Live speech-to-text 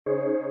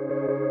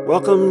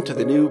Welcome to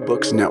the New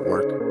Books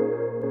Network.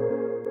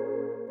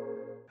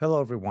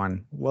 Hello,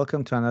 everyone.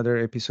 Welcome to another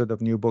episode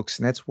of New Books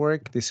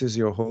Network. This is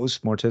your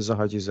host, Morteza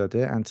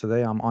Hajizadeh, and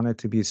today I'm honored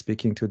to be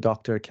speaking to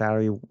Dr.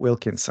 Callie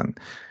Wilkinson.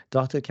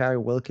 Dr. Callie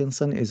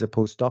Wilkinson is a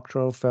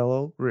postdoctoral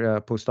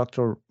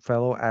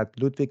fellow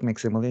at Ludwig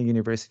Maximilian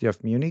University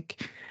of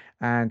Munich,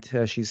 and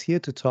she's here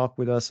to talk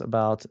with us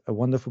about a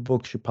wonderful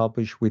book she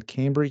published with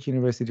Cambridge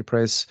University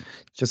Press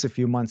just a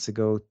few months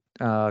ago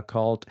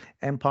called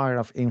Empire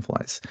of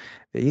Influence: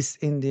 The East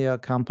India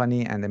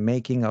Company and the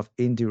Making of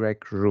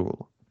Indirect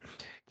Rule.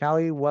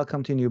 Callie,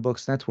 welcome to New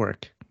Books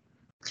Network.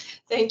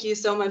 Thank you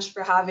so much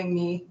for having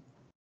me.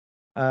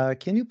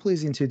 Can you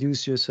please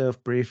introduce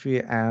yourself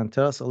briefly and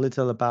tell us a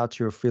little about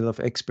your field of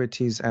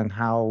expertise and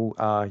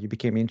how you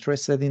became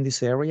interested in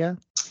this area?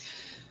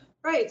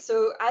 Right,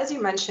 so as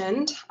you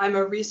mentioned, I'm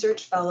a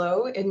research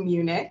fellow in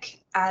Munich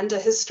and a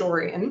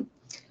historian.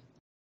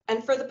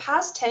 And for the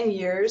past 10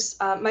 years,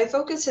 my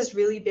focus has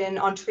really been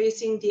on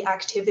tracing the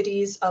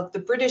activities of the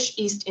British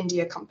East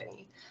India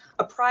Company,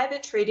 a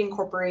private trading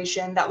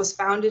corporation that was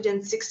founded in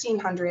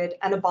 1600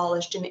 and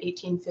abolished in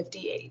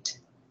 1858.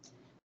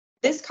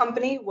 This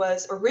company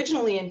was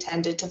originally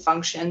intended to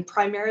function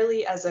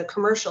primarily as a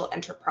commercial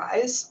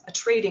enterprise, a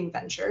trading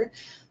venture,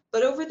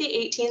 but over the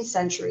 18th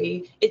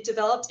century, it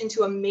developed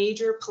into a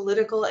major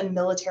political and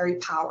military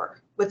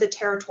power with a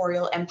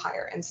territorial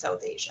empire in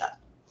South Asia.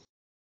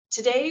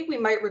 Today, we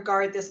might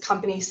regard this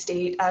company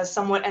state as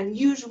somewhat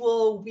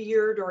unusual,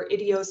 weird, or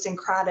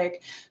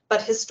idiosyncratic,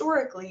 but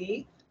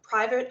historically,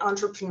 private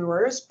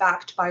entrepreneurs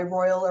backed by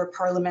royal or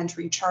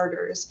parliamentary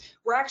charters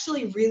were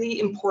actually really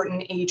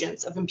important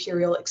agents of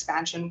imperial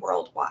expansion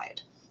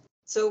worldwide.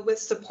 So with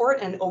support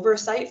and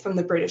oversight from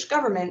the British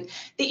government,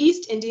 the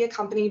East India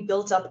Company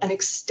built up an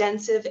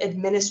extensive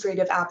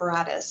administrative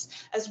apparatus,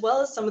 as well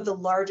as some of the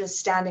largest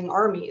standing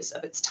armies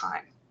of its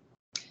time.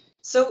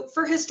 So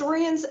for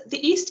historians,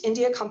 the East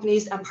India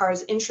Company's empire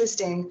is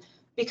interesting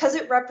because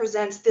it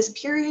represents this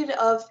period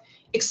of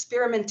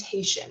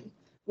experimentation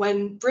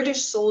when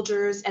British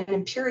soldiers and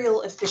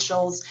imperial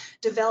officials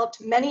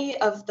developed many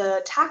of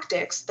the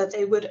tactics that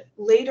they would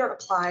later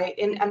apply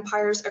in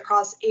empires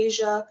across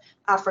Asia,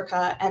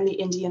 Africa, and the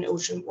Indian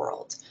Ocean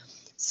world.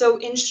 So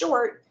in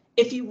short,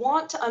 if you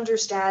want to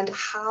understand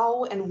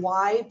how and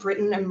why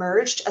Britain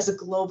emerged as a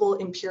global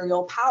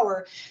imperial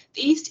power,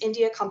 the East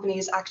India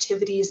Company's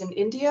activities in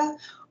India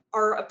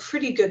are a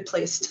pretty good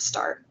place to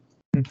start.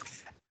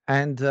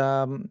 And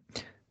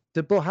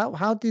the book,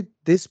 how did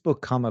this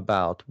book come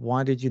about?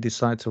 Why did you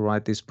decide to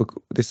write this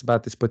book,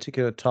 about this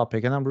particular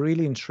topic? And I'm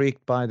really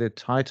intrigued by the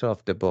title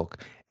of the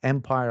book,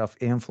 Empire of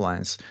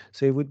Influence.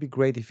 So it would be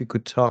great if you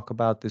could talk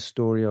about the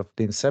story of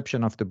the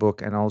inception of the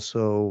book and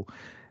also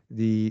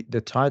the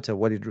title,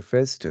 what it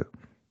refers to.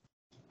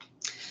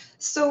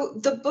 So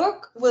the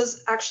book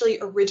was actually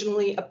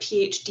originally a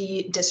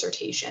PhD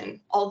dissertation,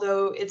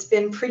 although it's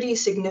been pretty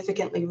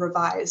significantly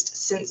revised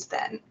since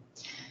then.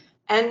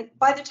 And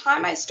by the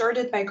time I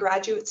started my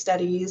graduate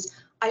studies,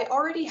 I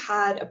already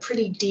had a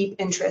pretty deep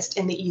interest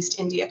in the East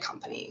India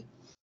Company.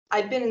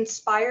 I'd been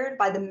inspired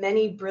by the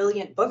many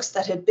brilliant books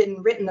that had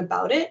been written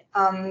about it,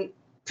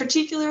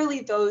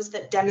 particularly those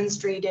that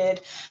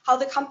demonstrated how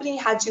the company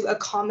had to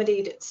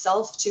accommodate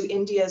itself to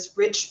India's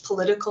rich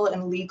political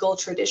and legal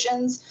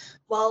traditions,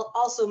 while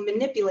also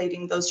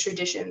manipulating those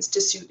traditions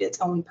to suit its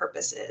own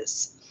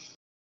purposes.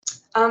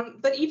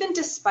 But even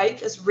despite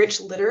this rich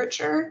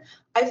literature,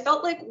 I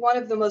felt like one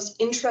of the most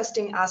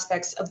interesting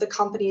aspects of the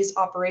company's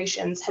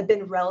operations had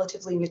been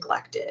relatively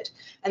neglected,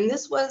 and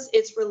this was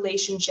its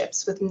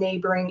relationships with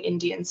neighboring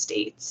Indian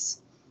states.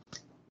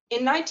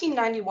 In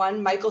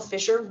 1991, Michael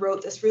Fisher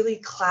wrote this really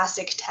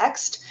classic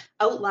text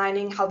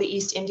outlining how the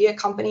East India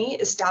Company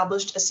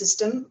established a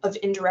system of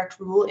indirect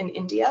rule in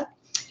India.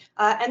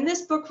 And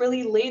this book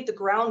really laid the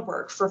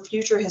groundwork for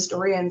future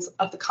historians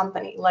of the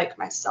company, like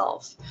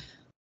myself.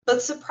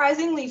 But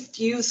surprisingly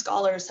few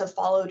scholars have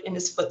followed in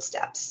his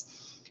footsteps.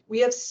 We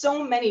have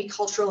so many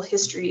cultural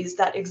histories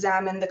that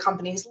examine the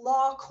company's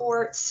law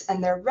courts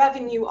and their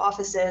revenue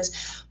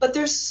offices, but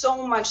there's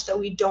so much that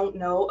we don't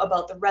know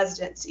about the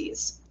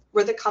residencies,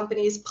 where the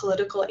company's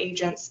political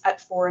agents at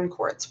foreign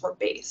courts were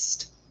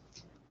based.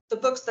 The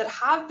books that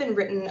have been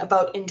written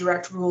about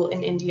indirect rule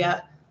in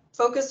India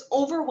focus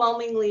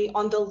overwhelmingly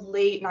on the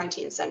late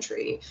 19th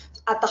century,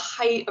 at the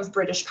height of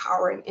British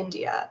power in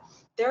India,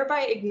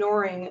 thereby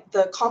ignoring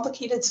the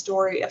complicated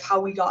story of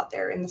how we got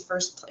there in the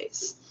first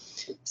place.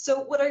 So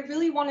what I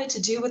really wanted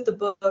to do with the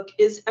book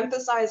is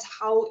emphasize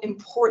how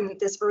important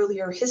this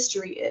earlier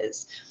history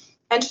is,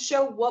 and to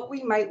show what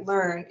we might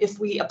learn if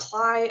we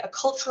apply a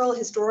cultural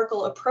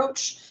historical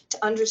approach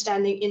to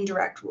understanding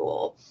indirect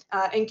rule,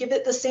 and give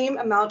it the same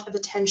amount of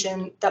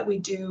attention that we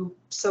do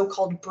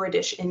so-called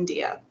British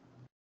India.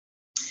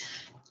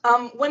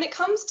 When it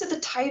comes to the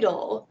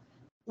title,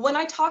 when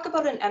I talk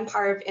about an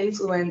empire of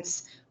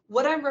influence,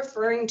 what I'm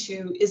referring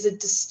to is a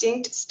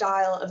distinct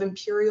style of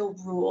imperial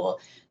rule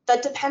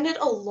that depended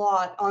a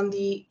lot on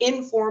the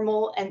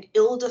informal and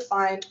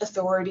ill-defined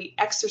authority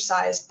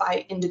exercised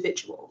by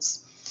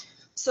individuals.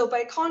 So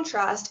by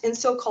contrast, in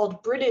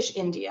so-called British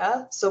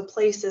India, so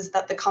places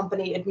that the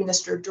company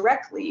administered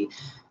directly,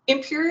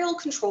 imperial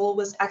control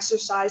was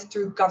exercised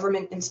through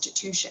government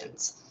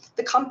institutions.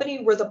 The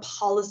company were the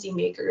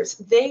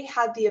policymakers. They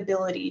had the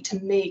ability to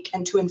make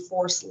and to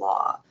enforce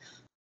law.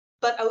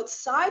 But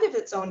outside of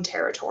its own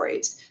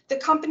territories, the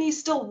company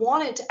still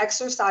wanted to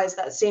exercise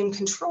that same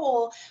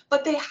control,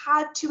 but they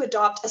had to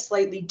adopt a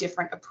slightly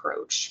different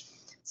approach.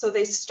 So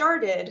they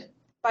started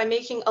by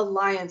making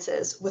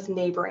alliances with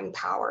neighboring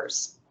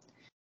powers.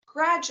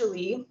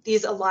 Gradually,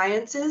 these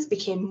alliances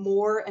became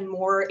more and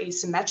more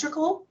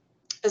asymmetrical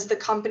as the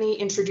company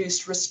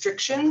introduced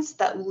restrictions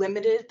that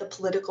limited the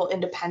political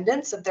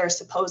independence of their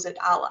supposed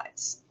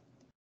allies.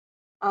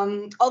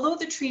 Although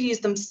the treaties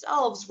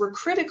themselves were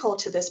critical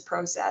to this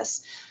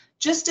process,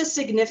 just as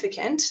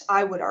significant,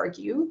 I would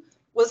argue,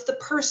 was the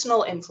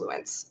personal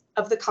influence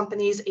of the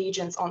company's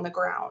agents on the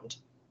ground.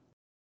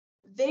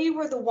 They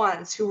were the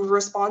ones who were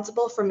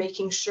responsible for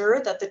making sure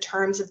that the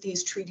terms of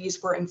these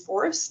treaties were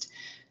enforced.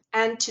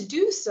 And to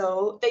do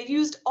so, they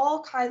used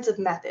all kinds of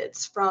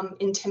methods, from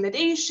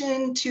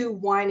intimidation to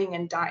whining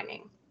and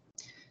dining.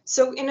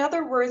 So in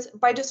other words,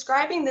 by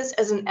describing this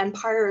as an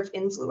empire of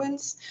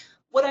influence,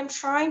 what I'm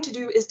trying to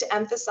do is to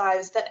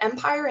emphasize that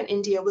empire in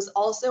India was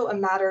also a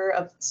matter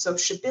of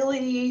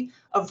sociability,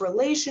 of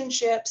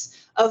relationships,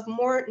 of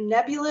more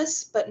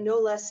nebulous but no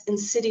less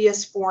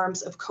insidious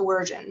forms of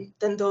coercion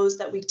than those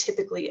that we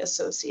typically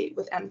associate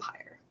with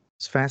empire.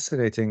 It's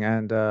fascinating,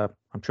 and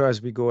I'm sure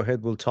as we go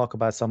ahead, we'll talk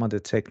about some of the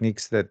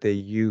techniques that they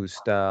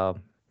used.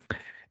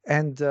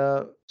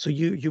 So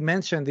you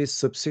mentioned this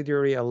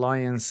subsidiary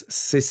alliance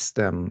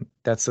system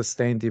that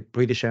sustained the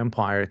British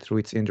Empire through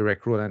its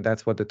indirect rule, and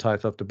that's what the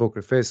title of the book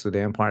refers to,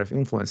 the Empire of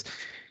Influence.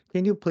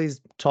 Can you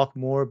please talk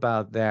more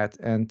about that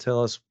and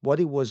tell us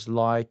what it was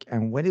like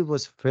and when it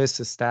was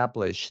first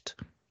established?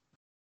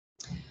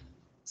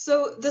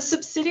 So the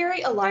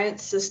subsidiary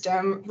alliance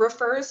system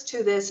refers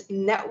to this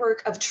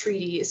network of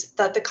treaties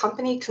that the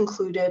company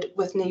concluded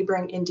with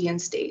neighboring Indian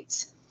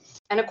states.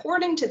 And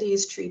according to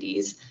these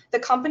treaties, the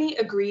company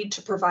agreed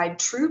to provide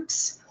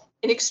troops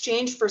in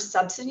exchange for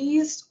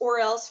subsidies or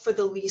else for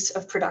the lease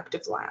of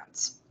productive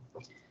lands.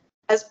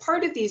 As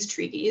part of these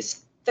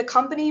treaties, the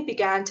company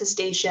began to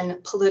station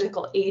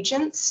political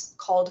agents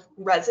called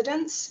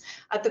residents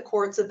at the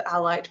courts of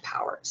allied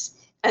powers.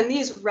 And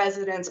these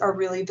residents are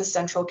really the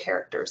central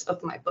characters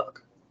of my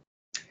book.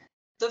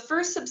 The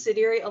first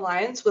subsidiary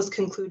alliance was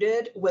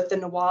concluded with the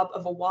Nawab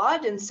of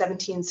Awadh in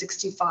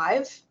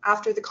 1765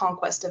 after the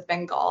conquest of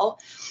Bengal.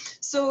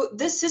 So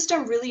this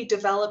system really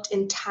developed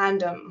in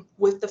tandem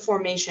with the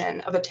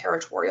formation of a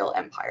territorial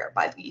empire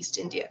by the East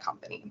India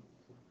Company.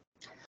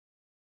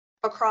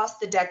 Across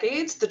the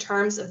decades, the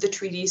terms of the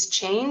treaties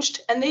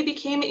changed and they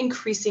became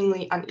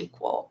increasingly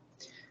unequal.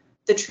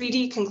 The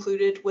treaty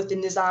concluded with the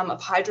Nizam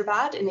of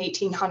Hyderabad in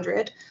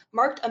 1800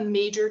 marked a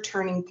major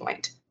turning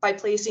point by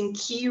placing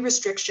key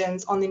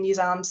restrictions on the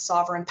Nizam's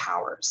sovereign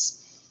powers.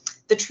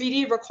 The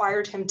treaty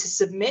required him to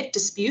submit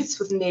disputes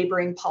with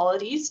neighboring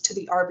polities to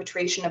the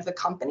arbitration of the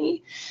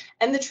company,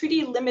 and the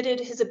treaty limited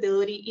his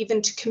ability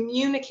even to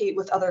communicate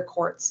with other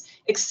courts,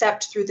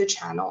 except through the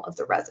channel of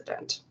the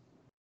resident.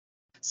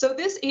 So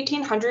this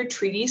 1800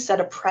 treaty set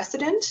a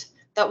precedent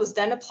that was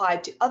then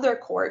applied to other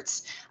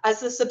courts as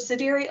the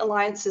subsidiary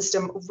alliance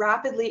system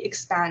rapidly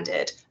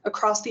expanded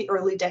across the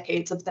early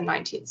decades of the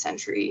 19th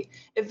century,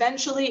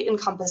 eventually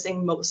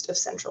encompassing most of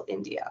central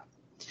India.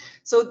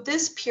 So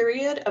this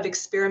period of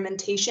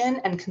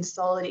experimentation and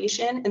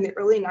consolidation in the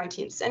early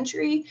 19th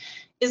century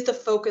is the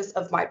focus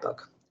of my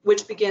book,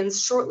 which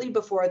begins shortly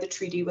before the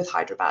treaty with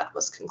Hyderabad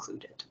was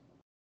concluded.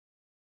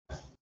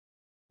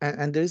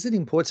 And there is an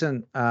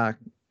important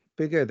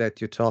figure that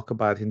you talk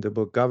about in the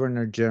book,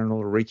 Governor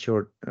General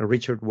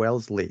Richard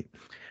Wellesley.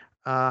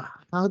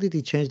 How did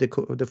he change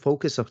the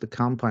focus of the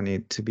company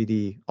to be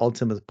the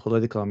ultimate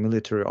political and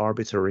military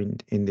arbiter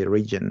in the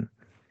region?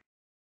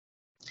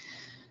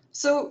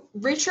 So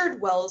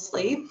Richard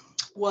Wellesley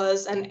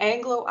was an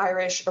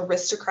Anglo-Irish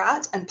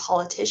aristocrat and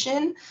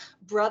politician,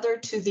 brother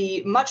to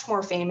the much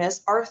more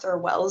famous Arthur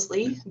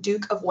Wellesley,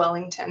 Duke of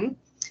Wellington.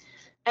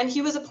 And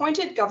he was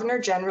appointed Governor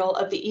General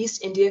of the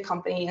East India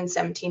Company in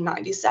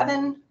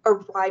 1797,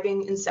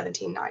 arriving in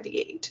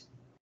 1798.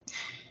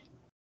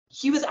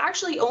 He was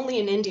actually only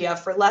in India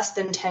for less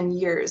than 10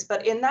 years,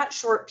 but in that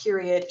short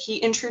period, he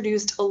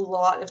introduced a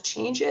lot of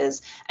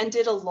changes and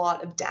did a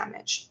lot of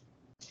damage.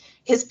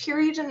 His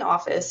period in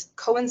office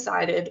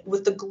coincided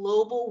with the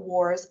global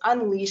wars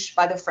unleashed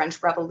by the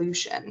French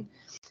Revolution.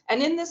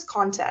 And in this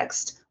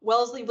context,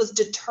 Wellesley was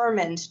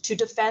determined to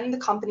defend the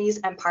company's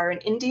empire in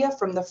India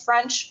from the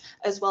French,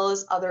 as well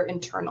as other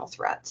internal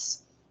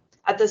threats.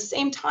 At the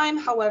same time,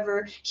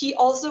 however, he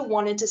also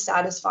wanted to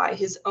satisfy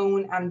his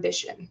own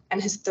ambition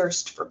and his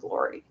thirst for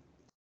glory.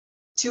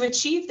 To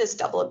achieve this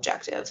double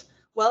objective,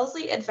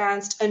 Wellesley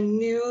advanced a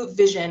new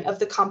vision of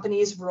the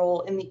company's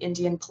role in the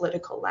Indian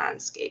political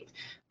landscape,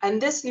 and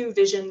this new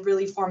vision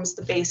really forms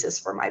the basis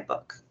for my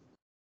book.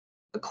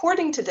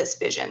 According to this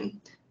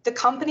vision, the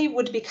company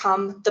would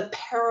become the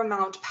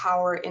paramount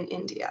power in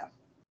India.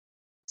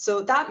 So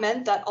that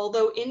meant that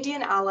although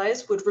Indian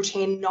allies would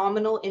retain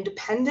nominal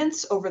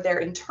independence over their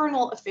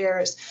internal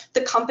affairs,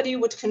 the company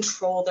would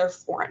control their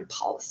foreign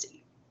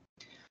policy.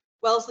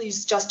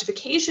 Wellesley's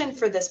justification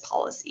for this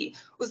policy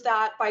was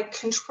that by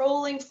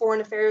controlling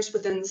foreign affairs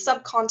within the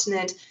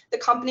subcontinent, the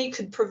company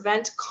could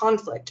prevent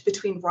conflict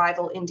between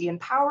rival Indian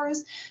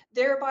powers,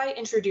 thereby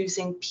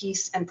introducing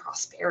peace and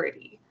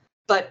prosperity.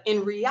 But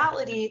in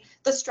reality,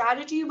 the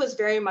strategy was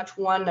very much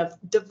one of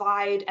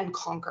divide and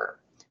conquer.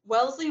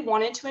 Wellesley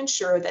wanted to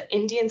ensure that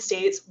Indian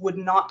states would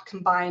not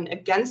combine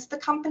against the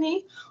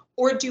company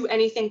or do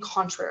anything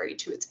contrary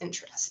to its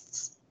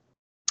interests.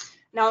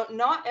 Now,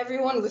 not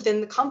everyone within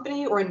the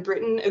company or in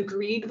Britain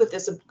agreed with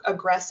this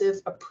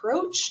aggressive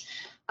approach,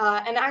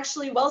 and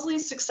actually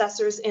Wellesley's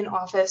successors in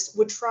office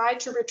would try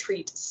to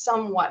retreat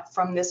somewhat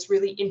from this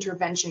really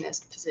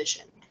interventionist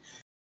position.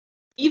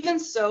 Even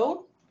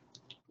so,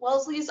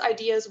 Wellesley's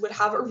ideas would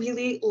have a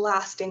really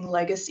lasting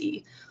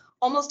legacy.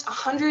 Almost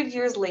 100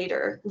 years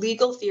later,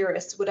 legal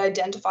theorists would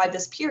identify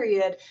this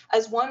period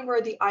as one where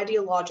the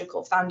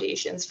ideological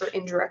foundations for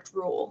indirect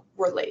rule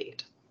were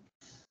laid.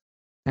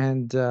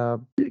 And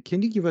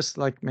can you give us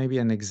like maybe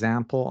an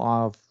example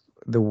of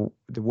the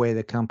way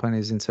the company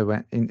is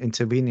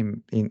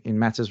intervening in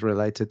matters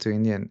related to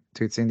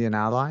its Indian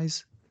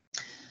allies?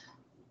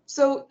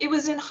 So it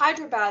was in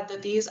Hyderabad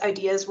that these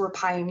ideas were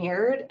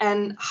pioneered,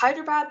 and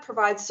Hyderabad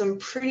provides some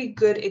pretty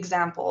good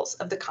examples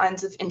of the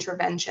kinds of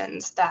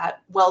interventions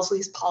that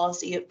Wellesley's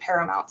policy of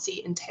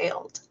paramountcy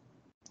entailed.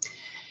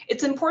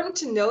 It's important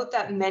to note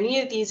that many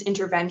of these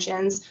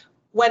interventions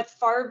went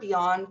far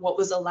beyond what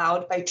was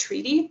allowed by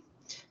treaty.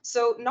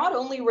 So not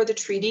only were the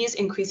treaties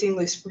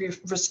increasingly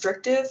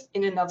restrictive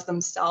in and of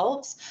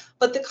themselves,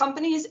 but the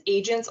company's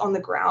agents on the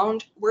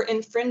ground were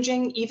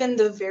infringing even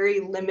the very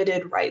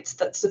limited rights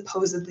that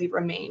supposedly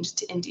remained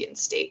to Indian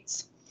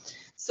states.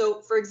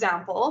 So, for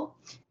example,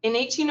 in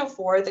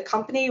 1804, the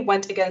company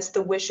went against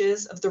the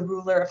wishes of the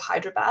ruler of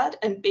Hyderabad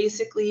and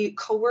basically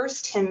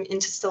coerced him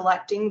into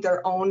selecting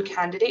their own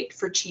candidate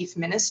for chief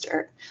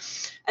minister.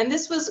 And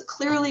this was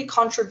clearly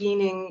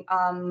contravening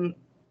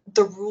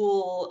the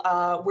rule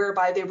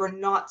whereby they were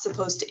not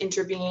supposed to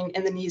intervene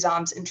in the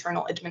Nizam's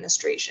internal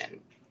administration.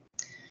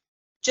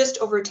 Just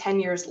over 10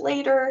 years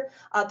later,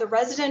 the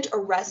resident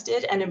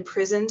arrested and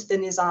imprisoned the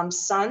Nizam's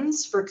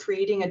sons for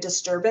creating a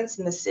disturbance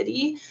in the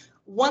city,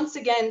 once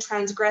again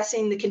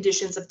transgressing the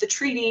conditions of the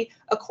treaty,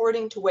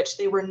 according to which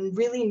they were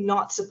really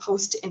not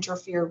supposed to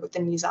interfere with the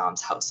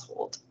Nizam's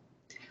household.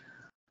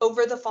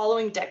 Over the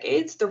following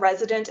decades, the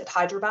resident at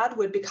Hyderabad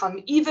would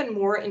become even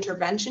more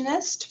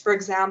interventionist, for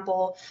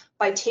example,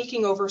 by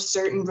taking over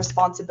certain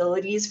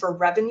responsibilities for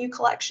revenue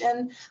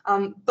collection.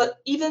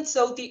 But even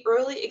so, the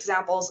early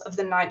examples of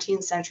the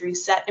 19th century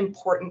set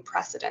important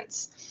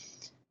precedents.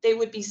 They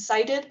would be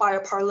cited by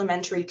a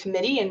parliamentary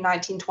committee in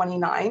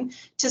 1929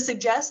 to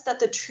suggest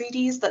that the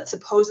treaties that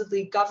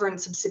supposedly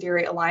governed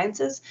subsidiary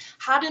alliances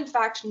had in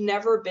fact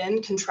never been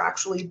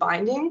contractually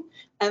binding,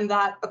 and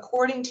that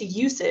according to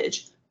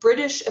usage,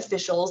 British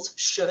officials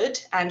should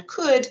and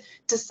could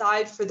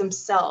decide for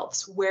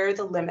themselves where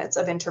the limits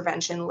of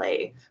intervention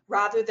lay,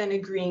 rather than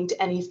agreeing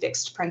to any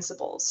fixed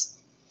principles.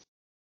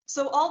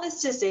 So all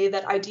this to say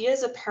that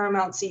ideas of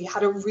paramountcy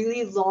had a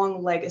really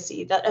long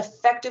legacy that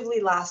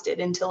effectively lasted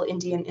until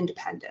Indian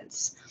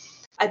independence.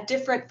 At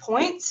different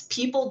points,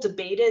 people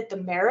debated the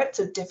merits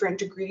of different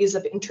degrees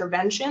of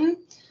intervention,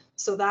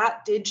 so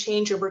that did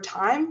change over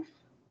time,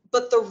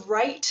 but the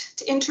right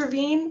to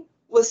intervene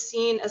was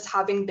seen as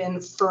having been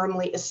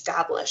firmly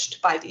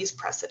established by these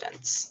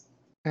precedents.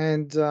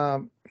 And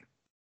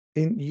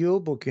in your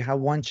book, you have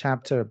one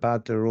chapter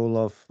about the role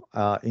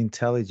of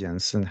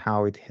intelligence and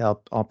how it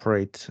helped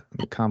operate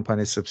the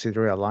company's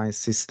subsidiary alliance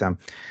system.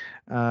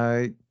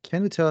 Can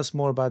you tell us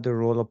more about the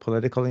role of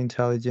political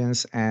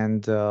intelligence?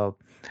 And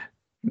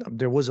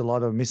there was a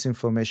lot of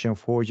misinformation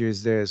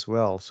forgeries there as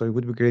well. So it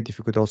would be great if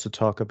you could also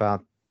talk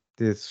about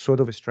the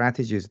sort of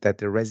strategies that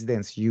the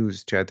residents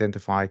used to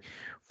identify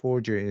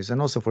forgeries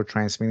and also for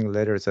transmitting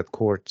letters at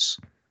courts.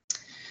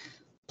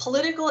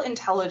 Political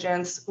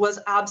intelligence was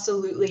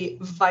absolutely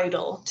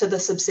vital to the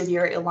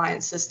subsidiary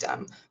alliance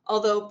system,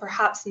 although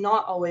perhaps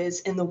not always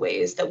in the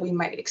ways that we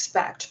might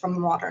expect from a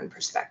modern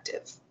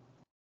perspective.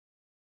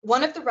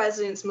 One of the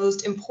residents'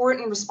 most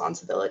important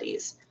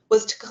responsibilities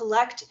was to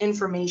collect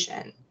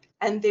information,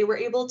 and they were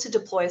able to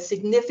deploy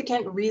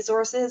significant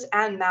resources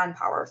and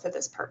manpower for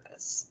this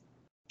purpose.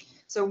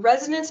 So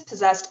residents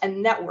possessed a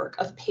network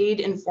of paid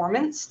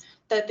informants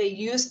that they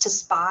used to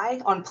spy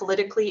on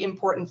politically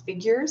important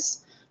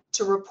figures,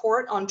 to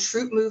report on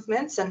troop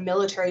movements and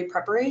military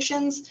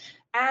preparations,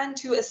 and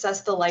to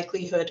assess the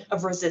likelihood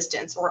of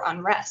resistance or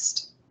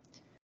unrest.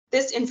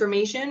 This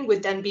information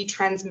would then be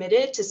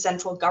transmitted to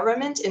central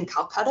government in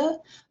Calcutta,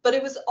 but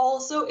it was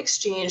also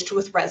exchanged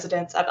with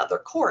residents at other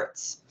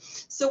courts.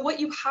 So what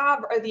you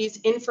have are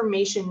these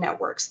information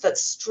networks that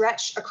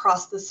stretch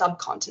across the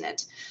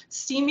subcontinent,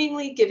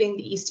 seemingly giving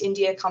the East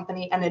India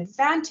Company an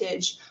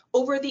advantage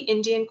over the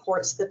Indian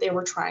courts that they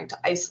were trying to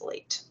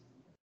isolate.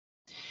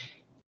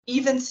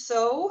 Even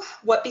so,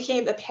 what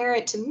became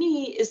apparent to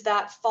me is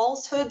that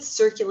falsehoods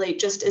circulate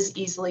just as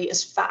easily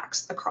as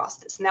facts across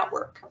this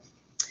network.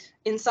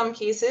 In some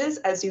cases,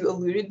 as you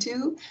alluded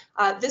to,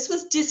 this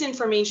was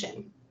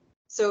disinformation.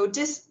 So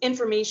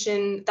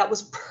disinformation that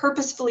was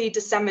purposefully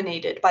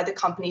disseminated by the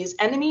company's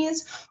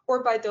enemies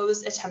or by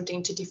those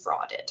attempting to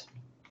defraud it.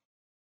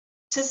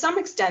 To some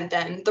extent,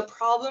 then, the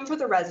problem for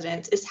the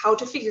residents is how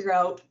to figure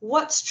out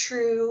what's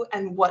true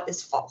and what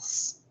is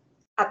false.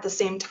 At the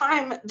same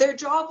time, their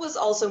job was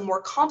also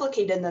more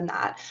complicated than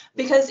that,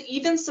 because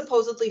even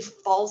supposedly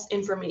false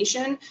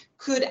information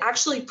could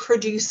actually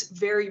produce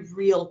very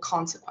real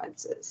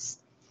consequences.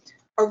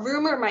 A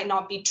rumor might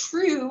not be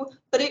true,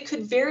 but it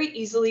could very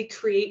easily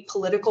create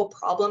political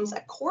problems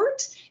at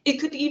court. It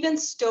could even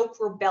stoke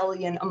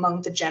rebellion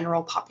among the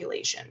general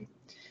population.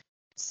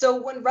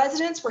 So when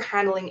residents were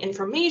handling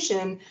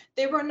information,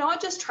 they were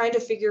not just trying to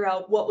figure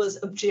out what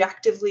was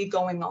objectively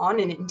going on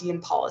in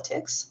Indian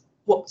politics,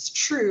 what was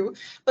true,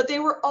 but they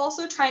were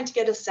also trying to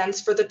get a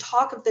sense for the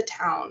talk of the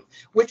town,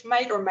 which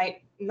might or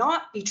might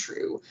not be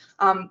true,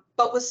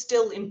 but was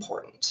still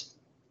important.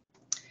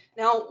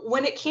 Now,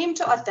 when it came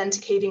to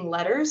authenticating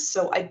letters,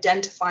 so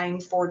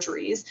identifying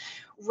forgeries,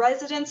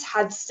 residents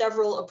had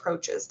several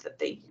approaches that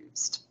they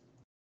used.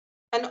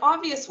 An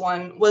obvious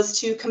one was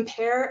to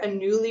compare a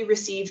newly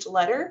received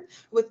letter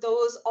with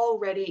those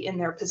already in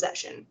their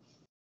possession.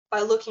 By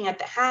looking at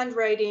the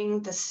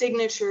handwriting, the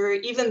signature,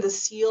 even the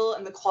seal,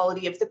 and the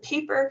quality of the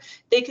paper,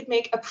 they could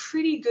make a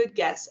pretty good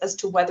guess as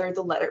to whether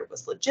the letter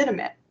was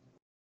legitimate.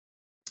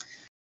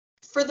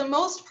 For the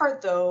most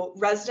part, though,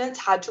 residents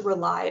had to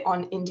rely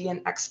on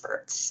Indian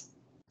experts.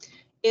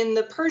 In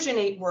the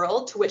Persianate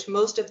world, to which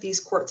most of these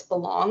courts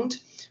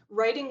belonged,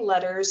 writing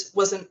letters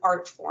was an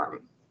art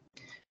form.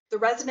 The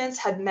residents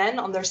had men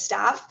on their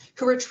staff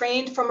who were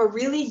trained from a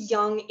really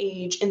young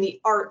age in the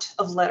art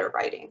of letter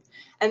writing.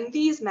 And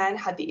these men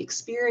had the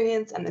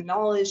experience and the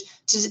knowledge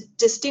to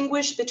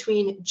distinguish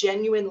between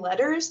genuine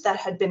letters that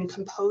had been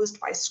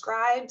composed by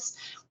scribes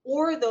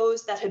or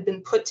those that had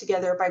been put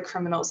together by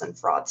criminals and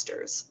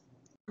fraudsters.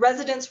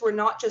 Residents were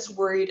not just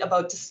worried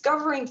about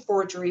discovering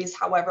forgeries,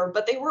 however,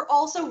 but they were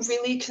also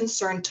really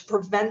concerned to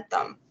prevent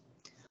them.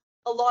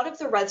 A lot of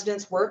the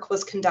residents' work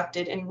was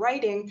conducted in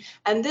writing,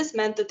 and this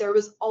meant that there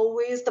was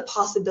always the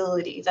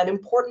possibility that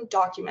important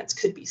documents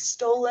could be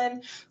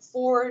stolen,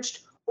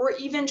 forged, or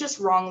even just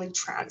wrongly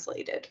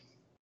translated.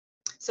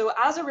 So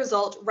as a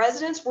result,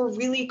 residents were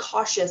really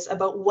cautious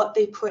about what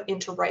they put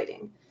into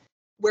writing.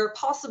 Where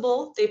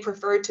possible, they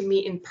preferred to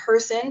meet in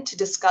person to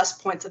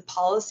discuss points of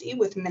policy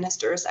with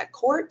ministers at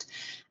court.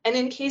 And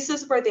in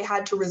cases where they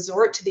had to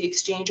resort to the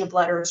exchange of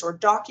letters or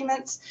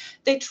documents,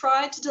 they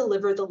tried to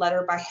deliver the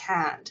letter by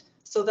hand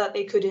so that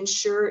they could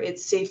ensure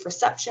its safe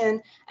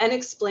reception and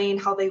explain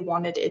how they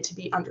wanted it to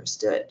be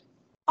understood.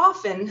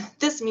 Often,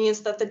 this means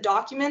that the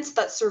documents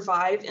that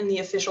survive in the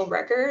official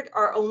record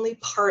are only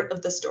part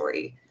of the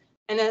story.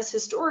 And as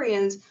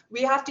historians,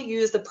 we have to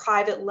use the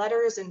private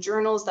letters and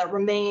journals that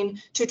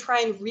remain to try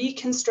and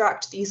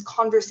reconstruct these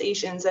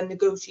conversations and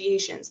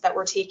negotiations that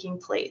were taking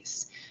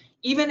place,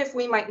 even if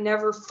we might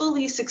never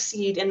fully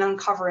succeed in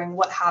uncovering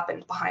what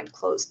happened behind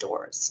closed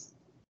doors.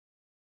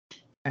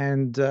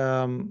 And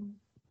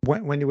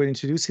when you were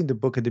introducing the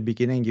book at the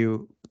beginning,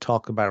 you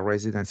talked about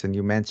residents and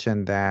you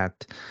mentioned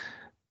that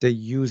they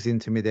use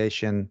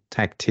intimidation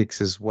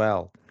tactics as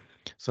well.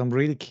 So I'm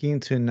really keen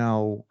to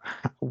know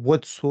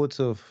what sorts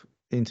of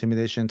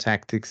intimidation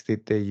tactics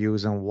did they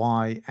use and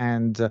why.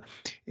 And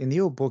in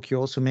your book, you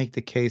also make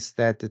the case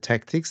that the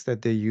tactics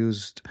that they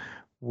used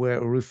were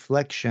a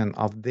reflection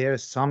of their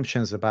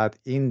assumptions about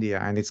India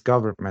and its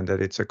government,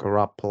 that it's a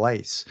corrupt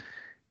place.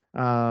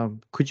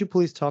 Could you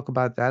please talk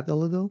about that a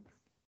little?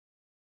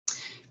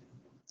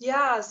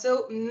 Yeah,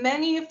 so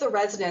many of the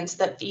residents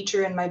that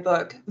feature in my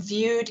book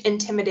viewed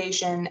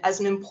intimidation as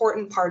an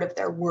important part of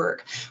their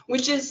work,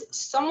 which is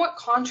somewhat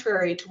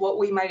contrary to what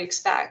we might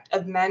expect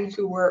of men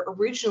who were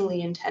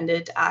originally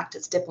intended to act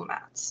as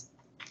diplomats.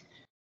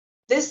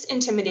 This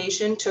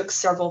intimidation took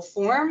several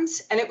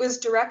forms, and it was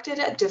directed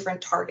at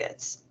different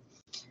targets.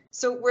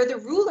 So where the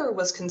ruler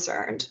was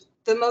concerned,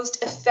 the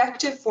most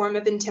effective form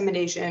of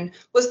intimidation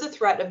was the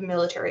threat of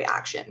military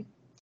action.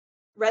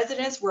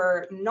 Residents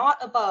were not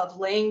above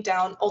laying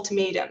down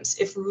ultimatums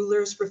if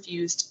rulers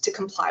refused to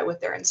comply with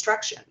their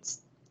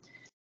instructions.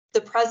 The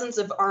presence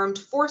of armed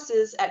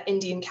forces at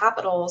Indian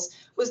capitals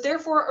was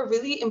therefore a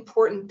really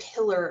important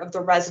pillar of the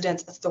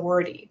residents'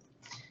 authority.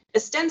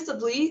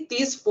 Ostensibly,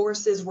 these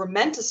forces were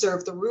meant to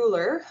serve the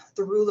ruler.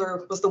 The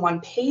ruler was the one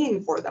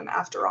paying for them,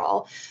 after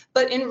all.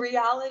 But in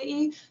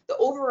reality, the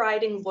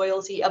overriding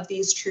loyalty of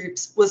these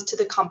troops was to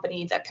the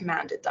company that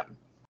commanded them.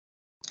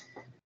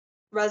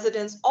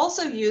 Residents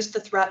also used the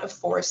threat of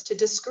force to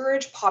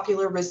discourage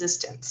popular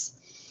resistance.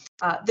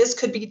 This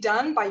could be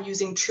done by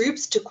using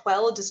troops to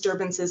quell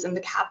disturbances in the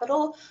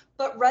capital,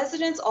 but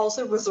residents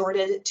also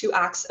resorted to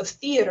acts of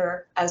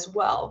theater as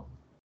well.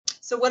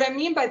 So what I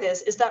mean by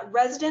this is that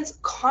residents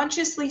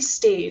consciously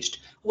staged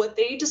what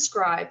they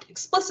described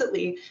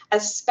explicitly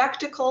as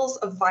spectacles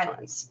of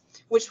violence,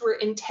 which were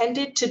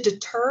intended to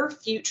deter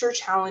future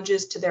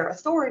challenges to their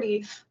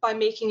authority by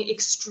making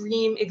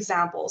extreme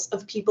examples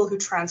of people who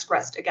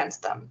transgressed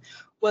against them,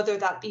 whether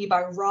that be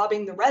by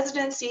robbing the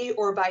residency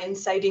or by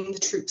inciting the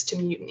troops to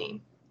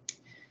mutiny.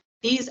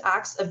 These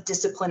acts of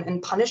discipline and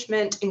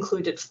punishment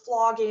included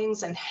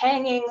floggings and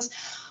hangings,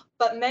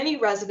 but many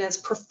residents'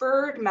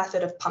 preferred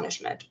method of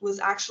punishment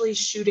was actually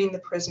shooting the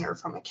prisoner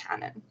from a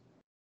cannon.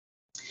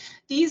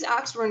 These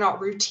acts were not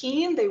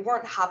routine, they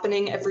weren't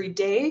happening every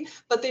day,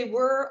 but they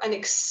were an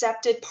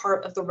accepted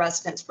part of the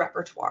residents'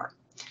 repertoire.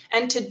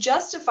 And to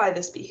justify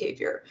this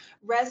behavior,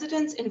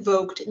 residents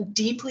invoked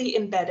deeply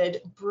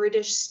embedded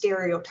British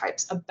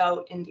stereotypes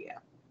about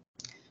India.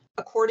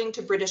 According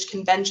to British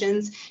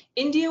conventions,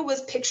 India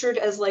was pictured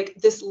as like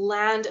this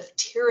land of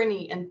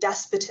tyranny and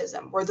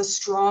despotism where the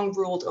strong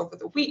ruled over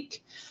the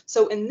weak.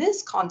 So in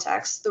this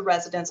context, the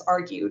residents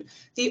argued,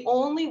 the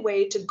only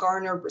way to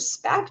garner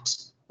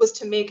respect was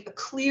to make a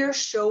clear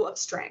show of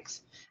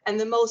strength. And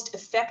the most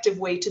effective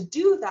way to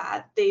do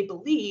that, they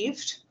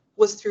believed,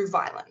 was through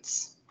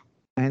violence.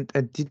 And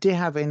did they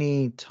have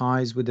any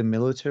ties with the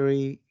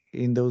military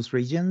in those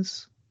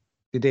regions?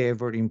 Did they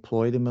ever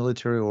employ the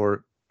military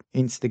or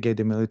instigate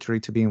the military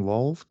to be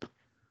involved?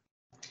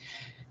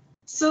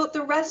 So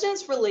the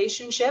residents'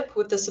 relationship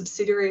with the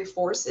subsidiary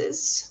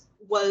forces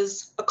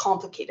was a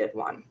complicated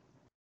one.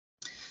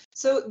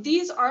 So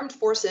these armed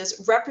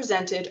forces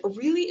represented a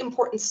really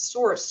important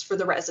source for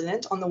the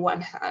resident on the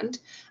one hand,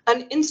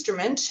 an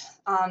instrument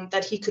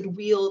that he could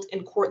wield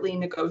in courtly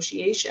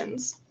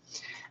negotiations.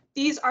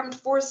 These armed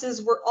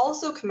forces were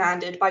also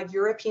commanded by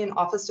European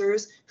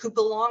officers who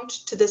belonged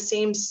to the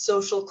same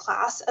social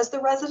class as the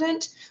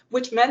resident,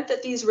 which meant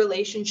that these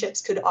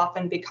relationships could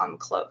often become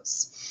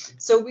close.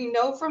 So we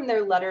know from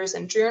their letters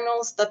and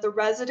journals that the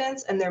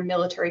residents and their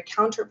military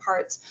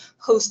counterparts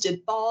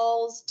hosted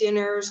balls,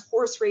 dinners,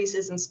 horse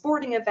races, and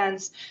sporting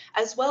events,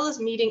 as well as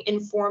meeting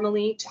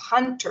informally to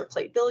hunt or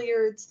play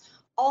billiards,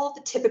 all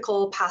the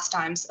typical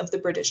pastimes of the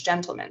British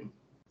gentleman.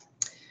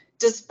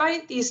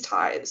 Despite these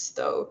ties,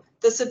 though,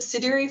 the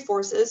subsidiary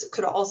forces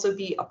could also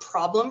be a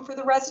problem for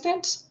the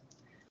resident.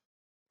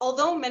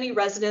 Although many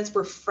residents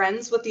were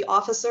friends with the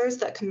officers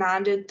that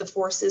commanded the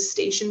forces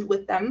stationed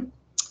with them,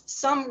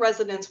 some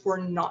residents were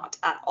not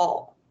at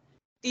all.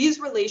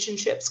 These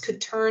relationships could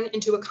turn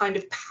into a kind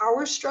of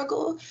power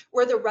struggle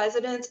where the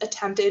residents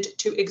attempted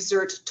to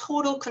exert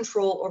total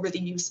control over the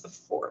use of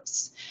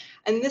force.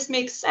 And this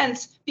makes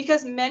sense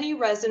because many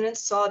residents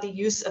saw the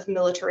use of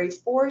military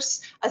force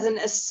as an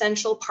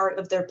essential part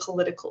of their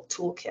political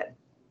toolkit.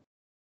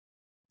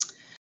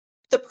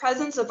 The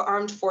presence of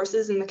armed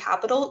forces in the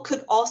capital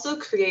could also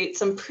create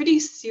some pretty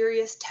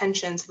serious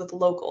tensions with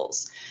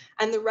locals,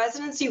 and the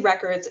residency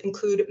records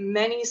include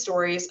many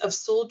stories of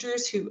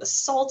soldiers who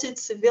assaulted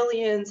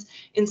civilians,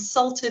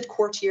 insulted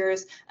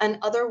courtiers, and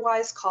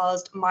otherwise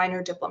caused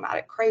minor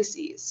diplomatic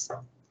crises.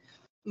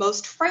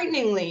 Most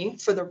frighteningly,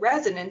 for the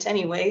resident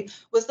anyway,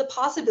 was the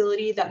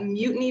possibility that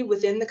mutiny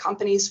within the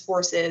company's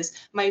forces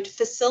might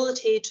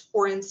facilitate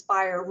or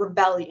inspire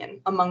rebellion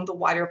among the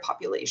wider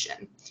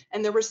population.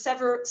 And there were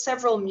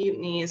several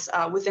mutinies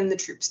within the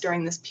troops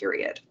during this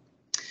period.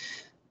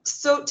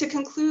 So to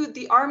conclude,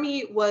 the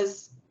army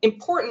was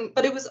important,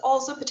 but it was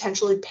also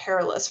potentially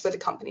perilous for the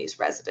company's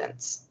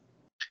residents.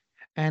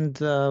 And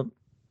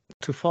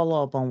to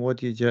follow up on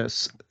what you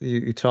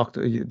talked,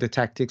 the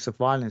tactics of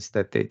violence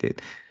that they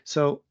did.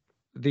 So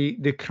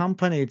the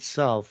company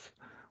itself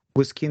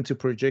was keen to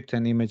project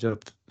an image of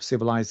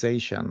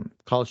civilization,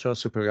 cultural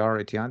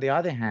superiority. On the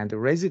other hand, the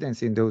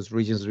residents in those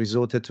regions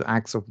resorted to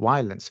acts of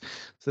violence.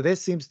 So there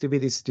seems to be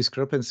this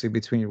discrepancy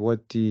between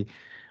what the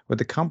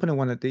company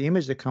wanted, the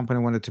image the company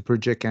wanted to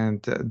project,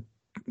 and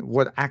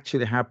what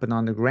actually happened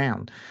on the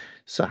ground.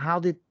 So how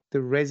did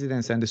the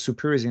residents and the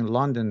superiors in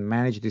London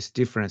manage this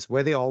difference?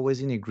 Were they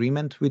always in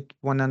agreement with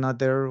one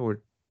another,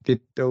 or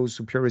did those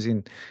superiors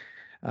in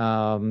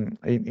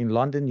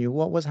London knew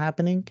what was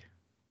happening?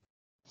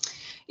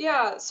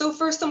 Yeah, so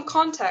for some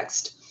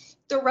context,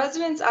 the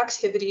residents'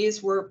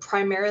 activities were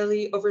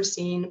primarily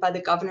overseen by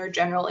the Governor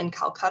General in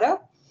Calcutta,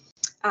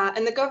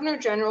 and the Governor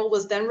General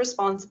was then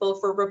responsible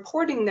for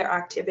reporting their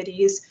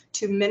activities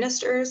to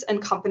ministers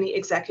and company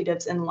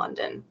executives in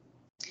London.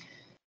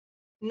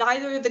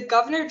 Neither the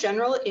Governor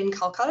General in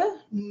Calcutta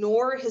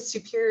nor his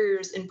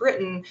superiors in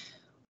Britain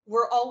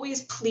were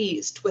always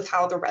pleased with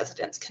how the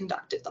residents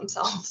conducted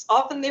themselves.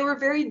 Often they were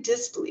very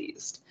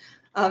displeased.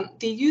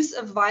 The use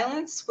of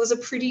violence was a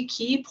pretty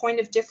key point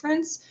of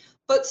difference,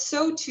 but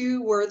so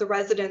too were the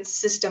residents'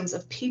 systems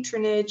of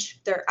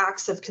patronage, their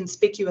acts of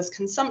conspicuous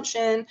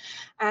consumption,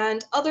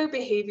 and other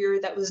behavior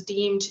that was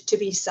deemed to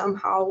be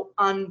somehow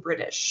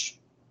un-British.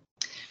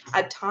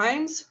 At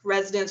times,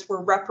 residents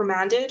were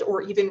reprimanded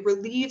or even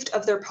relieved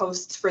of their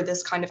posts for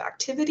this kind of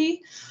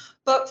activity.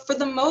 But for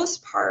the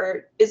most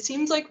part, it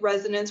seems like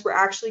residents were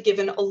actually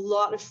given a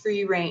lot of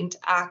free rein to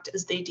act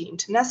as they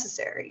deemed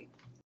necessary.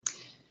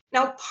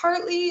 Now,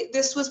 partly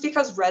this was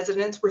because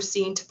residents were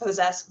seen to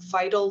possess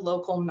vital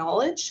local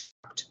knowledge.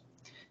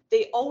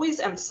 they always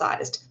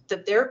emphasized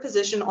that their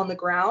position on the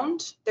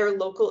ground, their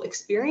local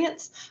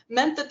experience,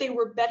 meant that they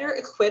were better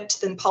equipped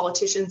than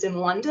politicians in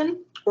London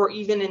or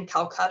even in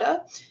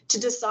Calcutta to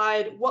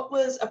decide what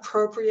was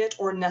appropriate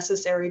or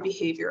necessary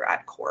behavior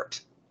at court.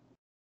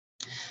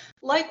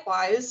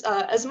 Likewise,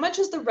 as much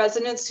as the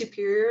residents'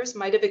 superiors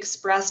might have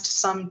expressed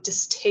some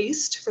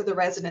distaste for the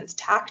residents'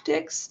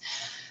 tactics,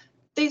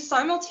 they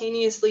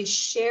simultaneously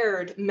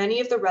shared many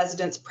of the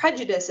residents'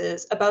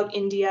 prejudices about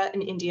India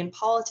and Indian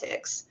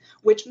politics,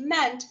 which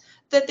meant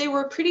that they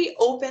were pretty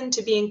open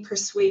to being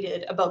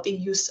persuaded about the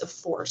use of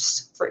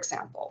force, for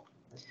example.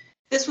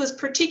 This was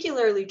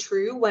particularly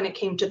true when it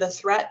came to the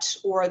threat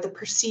or the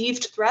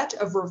perceived threat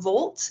of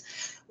revolt,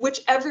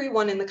 which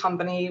everyone in the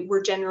company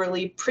were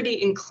generally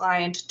pretty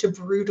inclined to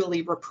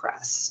brutally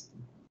repress.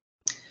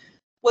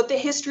 What the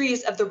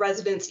histories of the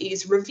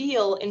residencies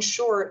reveal, in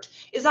short,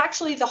 is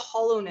actually the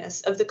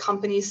hollowness of the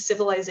company's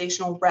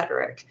civilizational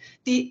rhetoric,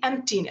 the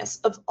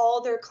emptiness of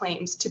all their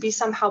claims to be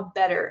somehow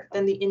better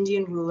than the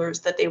Indian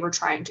rulers that they were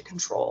trying to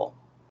control.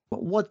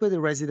 What were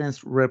the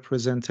residents'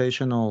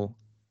 representational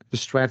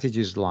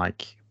strategies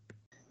like?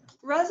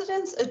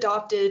 Residents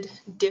adopted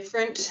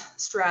different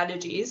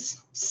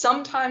strategies,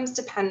 sometimes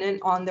dependent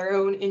on their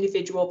own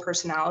individual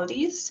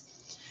personalities.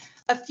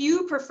 A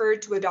few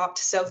preferred to adopt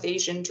South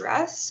Asian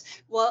dress,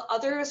 while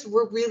others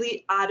were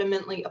really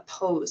adamantly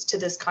opposed to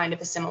this kind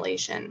of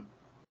assimilation.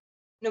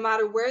 No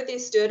matter where they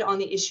stood on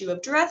the issue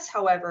of dress,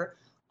 however,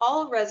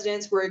 all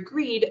residents were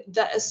agreed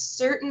that a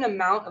certain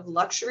amount of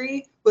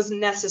luxury was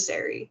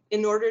necessary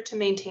in order to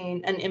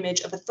maintain an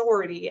image of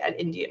authority at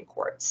Indian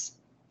courts.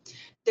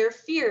 Their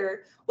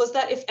fear was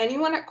that if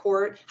anyone at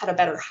court had a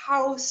better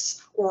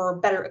house or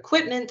better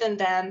equipment than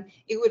them,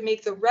 it would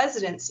make the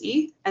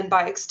residency, and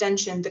by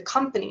extension the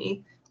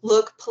company,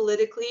 look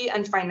politically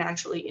and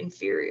financially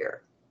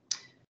inferior.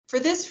 For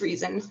this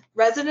reason,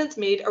 residents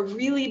made a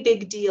really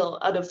big deal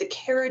out of the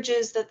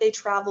carriages that they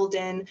traveled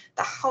in,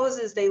 the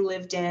houses they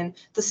lived in,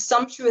 the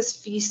sumptuous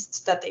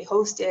feasts that they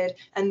hosted,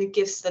 and the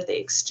gifts that they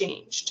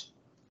exchanged.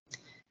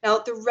 Now,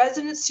 the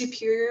resident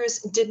superiors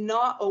did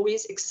not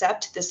always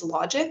accept this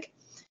logic.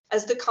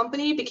 As the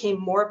company became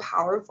more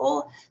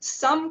powerful,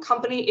 some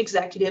company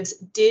executives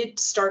did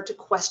start to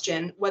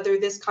question whether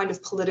this kind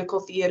of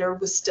political theater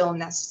was still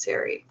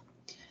necessary.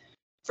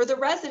 For the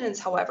residents,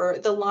 however,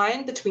 the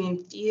line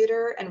between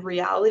theater and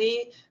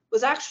reality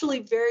was actually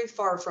very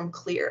far from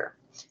clear.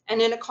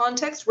 And in a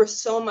context where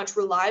so much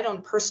relied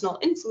on personal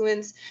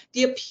influence,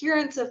 the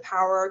appearance of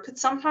power could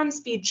sometimes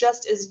be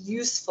just as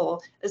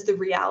useful as the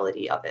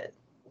reality of it.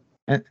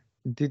 And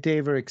did they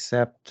ever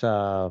accept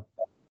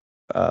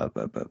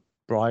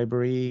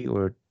bribery,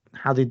 or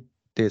how did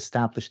they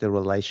establish the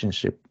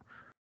relationship?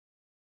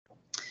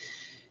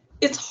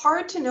 It's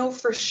hard to know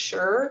for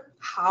sure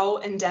how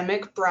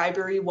endemic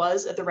bribery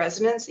was at the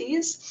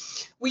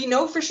residencies. We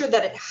know for sure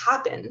that it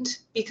happened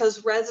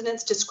because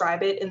residents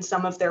describe it in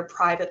some of their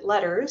private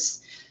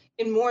letters.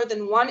 In more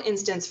than one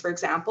instance, for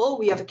example,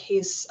 we have a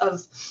case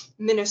of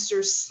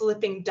ministers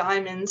slipping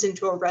diamonds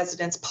into a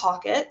resident's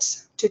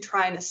pocket to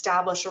try and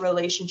establish a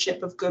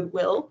relationship of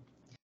goodwill.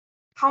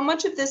 How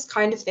much of this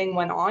kind of thing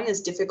went on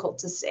is difficult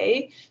to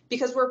say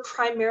because we're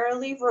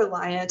primarily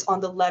reliant on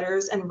the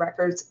letters and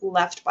records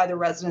left by the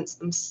residents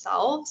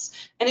themselves,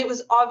 and it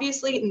was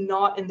obviously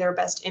not in their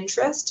best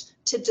interest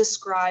to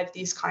describe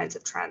these kinds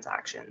of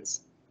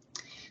transactions.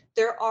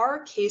 There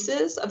are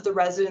cases of the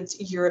residents'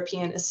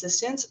 European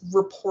assistants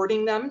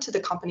reporting them to the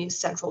company's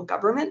central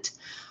government,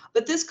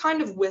 but this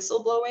kind of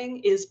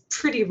whistleblowing is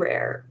pretty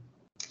rare.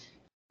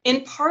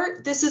 In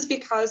part, this is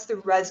because the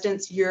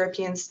residents'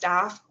 European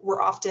staff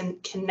were often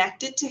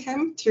connected to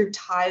him through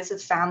ties of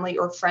family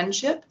or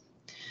friendship.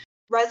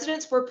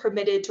 Residents were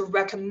permitted to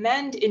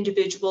recommend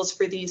individuals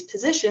for these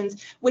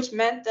positions, which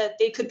meant that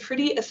they could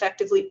pretty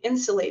effectively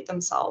insulate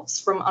themselves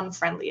from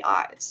unfriendly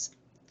eyes.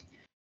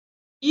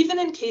 Even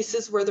in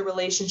cases where the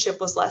relationship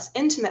was less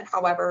intimate,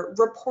 however,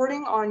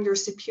 reporting on your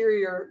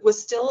superior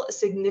was still a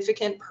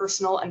significant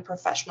personal and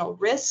professional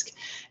risk,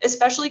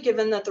 especially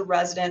given that the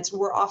residents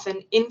were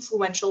often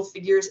influential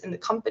figures in the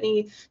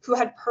company who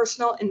had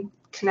personal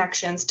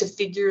connections to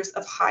figures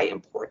of high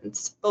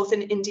importance, both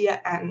in India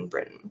and in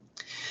Britain.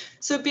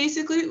 So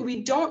basically,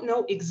 we don't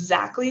know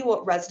exactly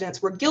what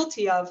residents were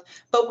guilty of,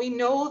 but we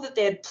know that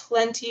they had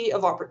plenty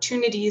of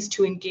opportunities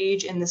to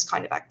engage in this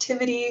kind of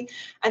activity,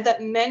 and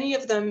that many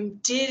of them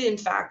did, in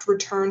fact,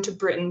 return to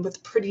Britain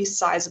with pretty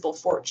sizable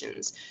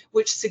fortunes,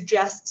 which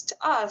suggests to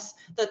us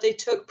that they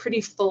took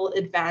pretty full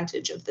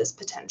advantage of this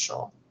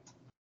potential.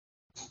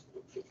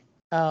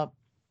 The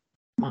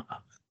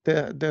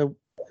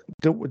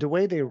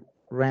way they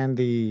ran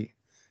the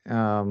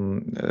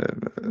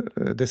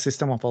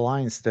system of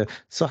alliance.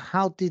 So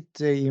how did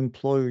the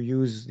employer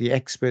use the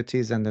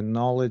expertise and the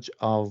knowledge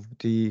of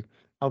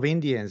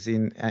Indians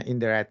in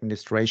their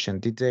administration?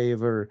 Did they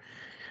ever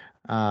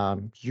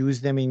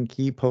use them in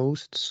key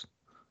posts?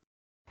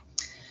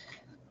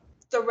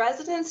 The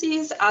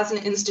residencies as an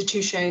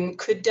institution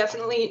could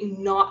definitely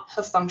not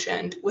have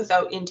functioned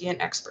without Indian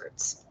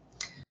experts.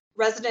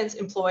 Residents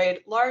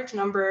employed large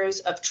numbers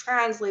of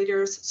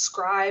translators,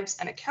 scribes,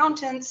 and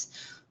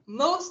accountants.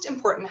 Most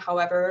important,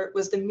 however,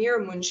 was the Mir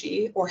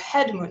Munshi, or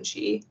head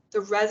munshi,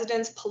 the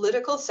resident's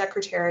political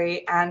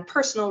secretary and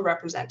personal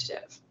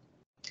representative.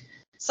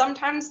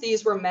 Sometimes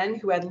these were men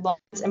who had long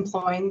been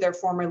employing their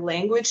former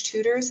language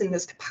tutors in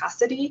this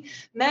capacity,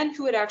 men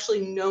who had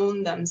actually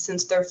known them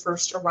since their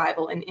first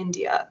arrival in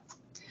India.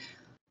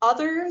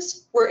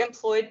 Others were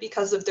employed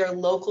because of their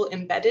local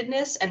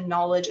embeddedness and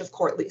knowledge of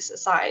courtly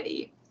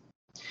society.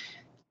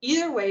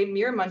 Either way,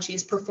 Mir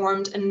munshis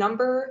performed a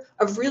number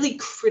of really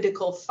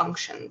critical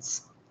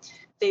functions.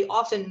 They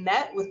often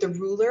met with the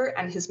ruler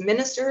and his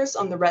ministers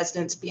on the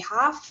residents'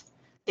 behalf.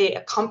 They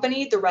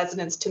accompanied the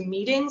residents to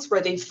meetings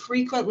where they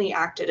frequently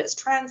acted as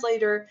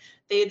translator.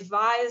 They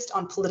advised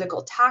on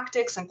political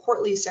tactics and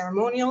courtly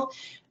ceremonial.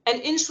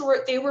 And in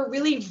short, they were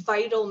really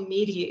vital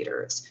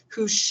mediators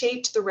who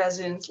shaped the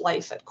residents'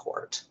 life at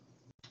court.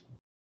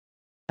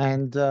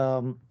 And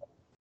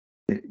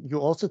you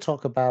also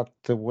talk about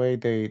the way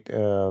they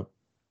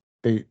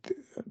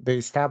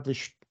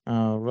established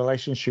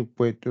relationship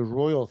with the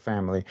royal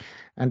family,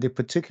 and they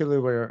particularly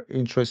were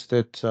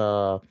interested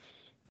to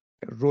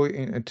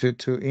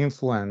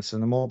influence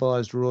and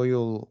mobilize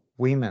royal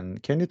women.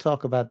 Can you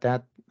talk about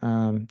that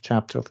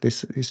chapter of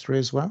this history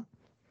as well?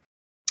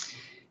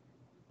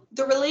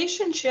 The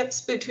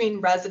relationships between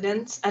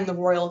residents and the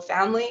royal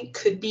family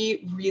could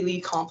be really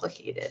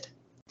complicated.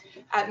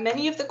 At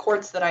many of the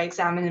courts that I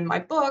examine in my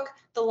book,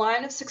 the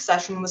line of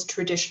succession was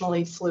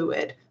traditionally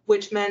fluid,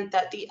 which meant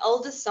that the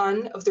eldest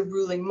son of the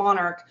ruling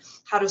monarch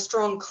had a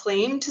strong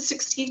claim to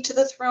succeed to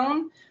the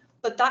throne,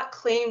 but that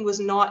claim was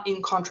not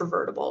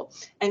incontrovertible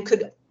and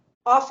could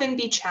often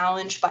be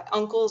challenged by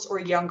uncles or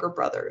younger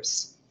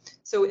brothers.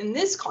 So in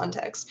this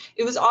context,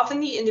 it was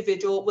often the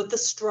individual with the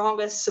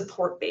strongest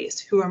support base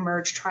who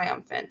emerged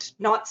triumphant,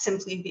 not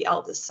simply the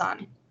eldest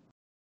son.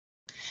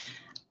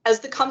 As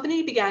the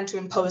company began to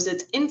impose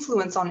its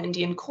influence on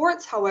Indian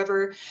courts,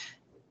 however,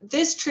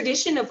 this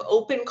tradition of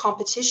open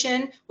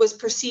competition was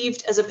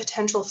perceived as a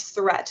potential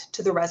threat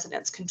to the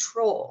residents'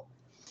 control.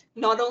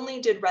 Not only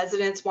did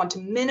residents want to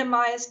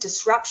minimize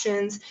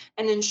disruptions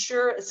and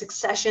ensure a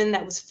succession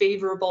that was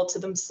favorable to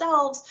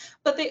themselves,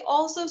 but they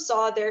also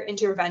saw their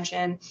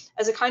intervention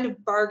as a kind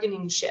of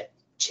bargaining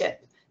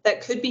chip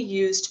that could be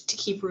used to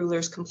keep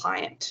rulers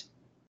compliant.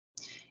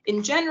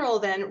 In general,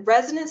 then,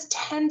 residents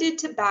tended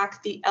to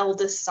back the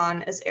eldest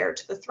son as heir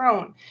to the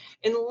throne,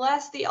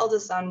 unless the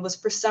eldest son was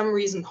for some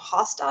reason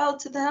hostile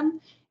to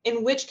them,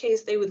 in which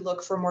case they would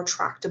look for more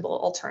tractable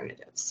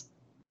alternatives.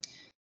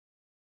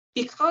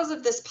 Because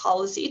of this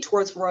policy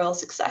towards royal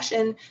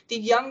succession, the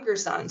younger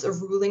sons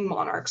of ruling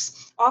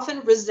monarchs often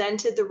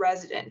resented the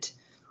resident,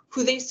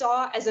 who they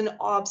saw as an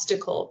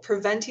obstacle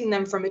preventing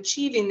them from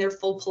achieving their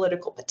full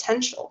political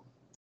potential.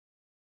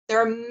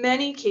 There are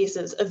many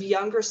cases of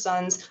younger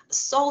sons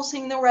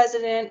assaulting the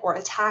resident or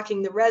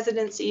attacking the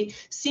residency,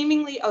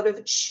 seemingly out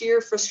of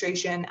sheer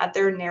frustration at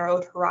their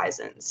narrowed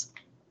horizons.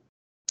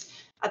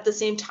 At the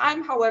same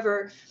time,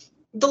 however,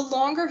 the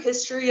longer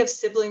history of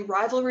sibling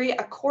rivalry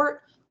at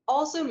court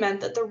also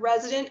meant that the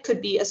resident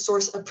could be a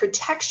source of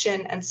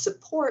protection and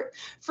support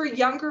for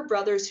younger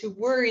brothers who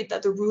worried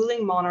that the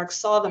ruling monarch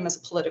saw them as a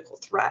political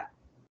threat.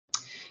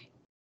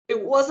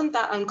 It wasn't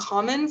that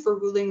uncommon for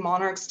ruling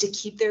monarchs to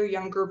keep their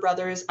younger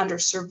brothers under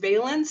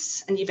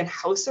surveillance and even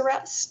house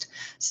arrest.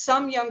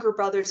 Some younger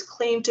brothers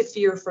claimed to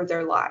fear for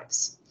their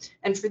lives.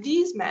 And for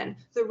these men,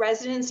 the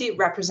residency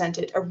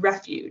represented a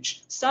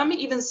refuge. Some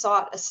even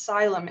sought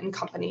asylum in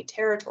company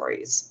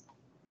territories.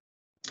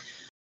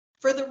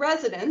 For the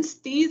residents,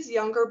 these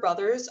younger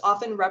brothers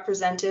often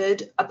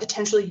represented a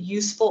potentially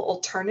useful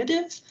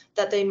alternative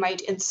that they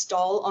might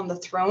install on the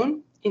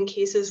throne in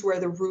cases where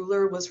the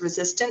ruler was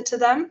resistant to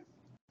them.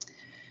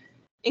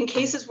 In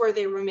cases where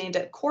they remained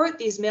at court,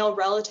 these male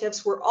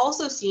relatives were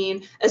also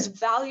seen as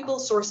valuable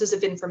sources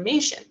of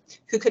information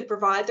who could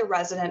provide the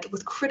resident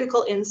with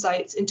critical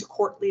insights into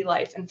courtly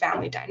life and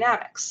family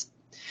dynamics.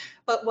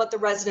 But what the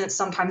residents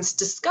sometimes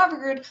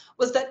discovered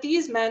was that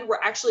these men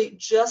were actually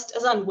just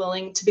as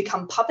unwilling to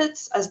become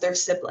puppets as their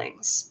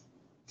siblings.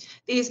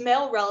 These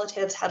male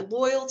relatives had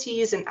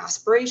loyalties and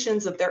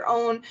aspirations of their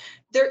own.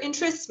 Their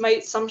interests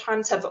might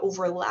sometimes have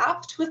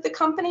overlapped with the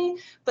company,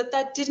 but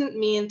that didn't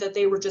mean that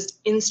they were just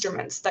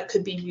instruments that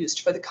could be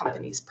used for the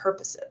company's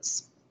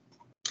purposes.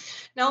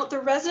 Now, the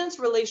residents'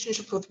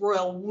 relationship with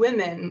royal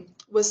women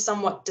was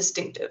somewhat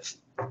distinctive.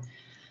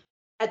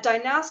 At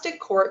dynastic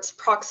courts,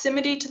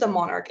 proximity to the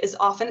monarch is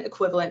often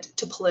equivalent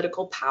to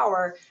political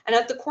power, and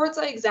at the courts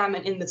I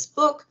examine in this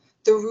book,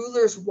 the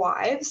ruler's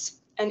wives,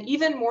 and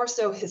even more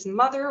so his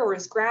mother or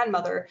his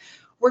grandmother,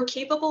 were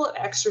capable of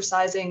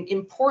exercising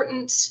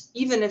important,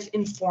 even if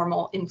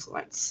informal,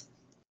 influence.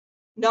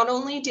 Not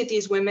only did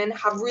these women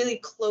have really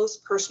close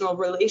personal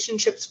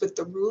relationships with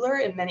the ruler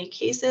in many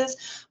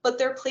cases, but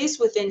their place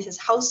within his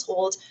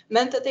household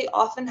meant that they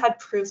often had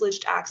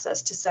privileged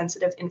access to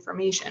sensitive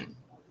information.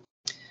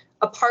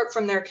 Apart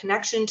from their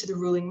connection to the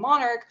ruling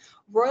monarch,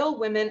 royal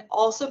women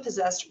also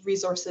possessed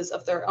resources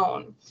of their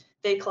own.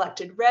 They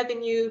collected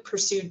revenue,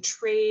 pursued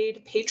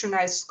trade,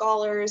 patronized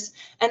scholars,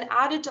 and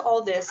added to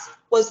all this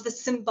was the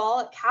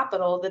symbolic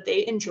capital that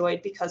they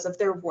enjoyed because of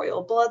their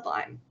royal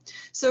bloodline.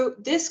 So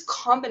this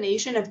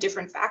combination of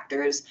different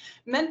factors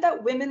meant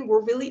that women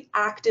were really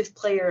active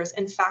players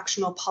in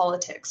factional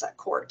politics at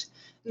court,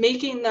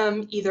 making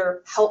them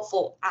either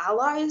helpful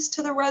allies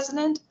to the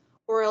resident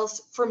or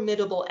else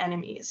formidable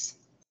enemies.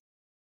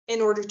 In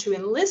order to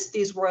enlist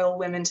these royal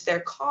women to their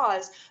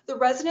cause, the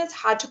residents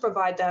had to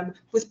provide them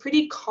with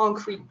pretty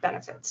concrete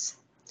benefits.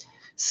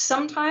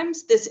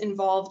 Sometimes this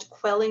involved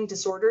quelling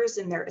disorders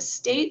in their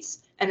estates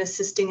and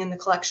assisting in the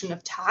collection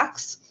of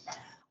tax.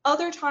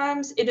 Other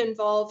times it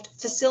involved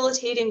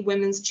facilitating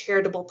women's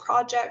charitable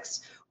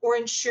projects or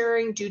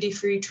ensuring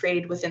duty-free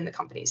trade within the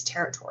company's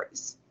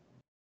territories.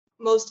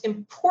 Most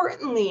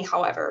importantly,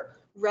 however,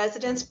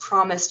 residents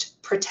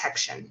promised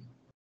protection.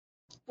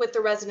 With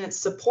the residents'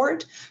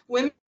 support,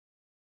 women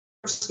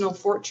personal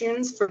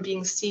fortunes from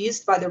being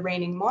seized by the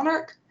reigning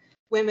monarch.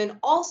 Women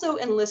also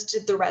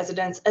enlisted the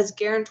residents as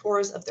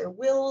guarantors of their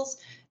wills,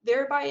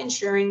 thereby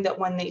ensuring that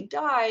when they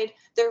died,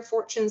 their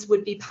fortunes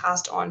would be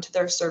passed on to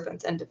their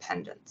servants and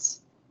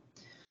dependents.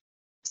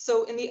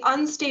 So in the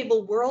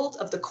unstable world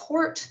of the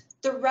court,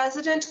 the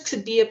resident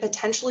could be a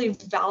potentially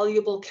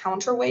valuable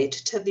counterweight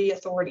to the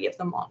authority of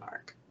the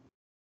monarch.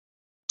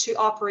 To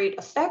operate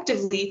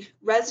effectively,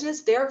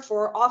 residents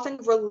therefore often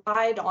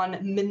relied on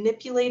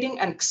manipulating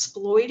and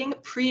exploiting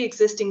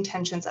pre-existing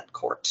tensions at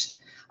court,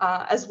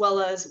 as well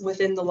as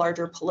within the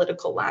larger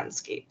political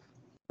landscape.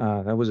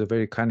 That was a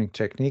very cunning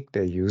technique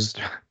they used.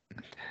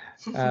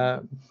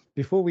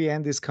 Before we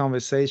end this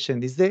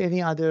conversation, is there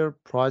any other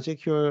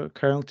project you're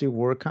currently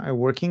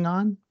working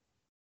on?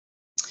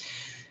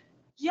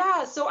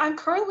 Yeah, so I'm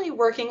currently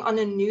working on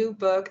a new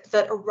book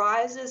that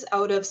arises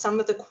out of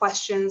some of the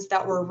questions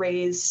that were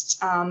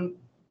raised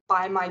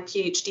by my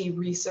PhD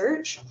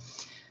research.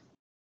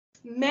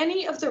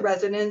 Many of the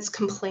residents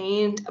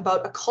complained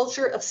about a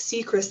culture of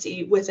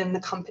secrecy within the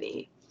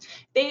company.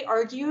 They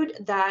argued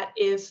that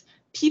if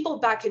people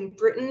back in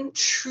Britain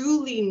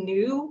truly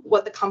knew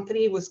what the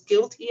company was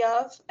guilty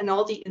of and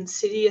all the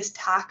insidious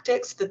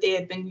tactics that they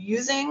had been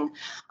using,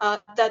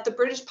 that the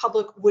British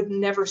public would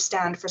never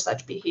stand for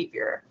such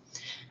behavior.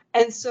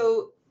 And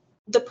so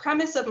the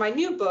premise of my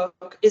new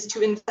book is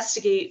to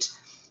investigate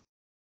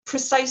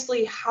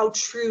precisely how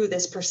true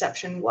this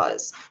perception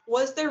was.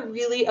 Was there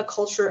really a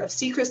culture of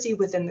secrecy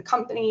within the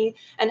company?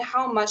 And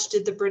how much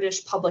did the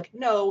British public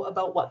know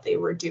about what they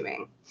were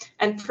doing?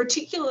 And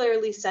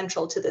particularly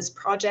central to this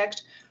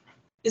project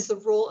is the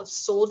role of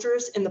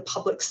soldiers in the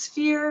public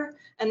sphere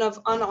and of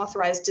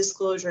unauthorized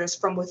disclosures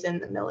from within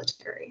the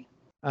military.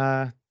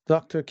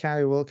 Dr.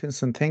 Callie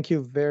Wilkinson, thank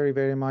you very,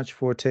 very much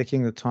for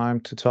taking the time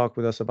to talk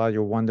with us about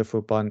your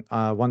wonderful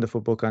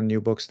book on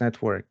New Books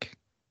Network.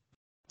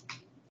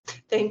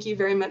 Thank you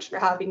very much for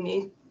having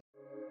me.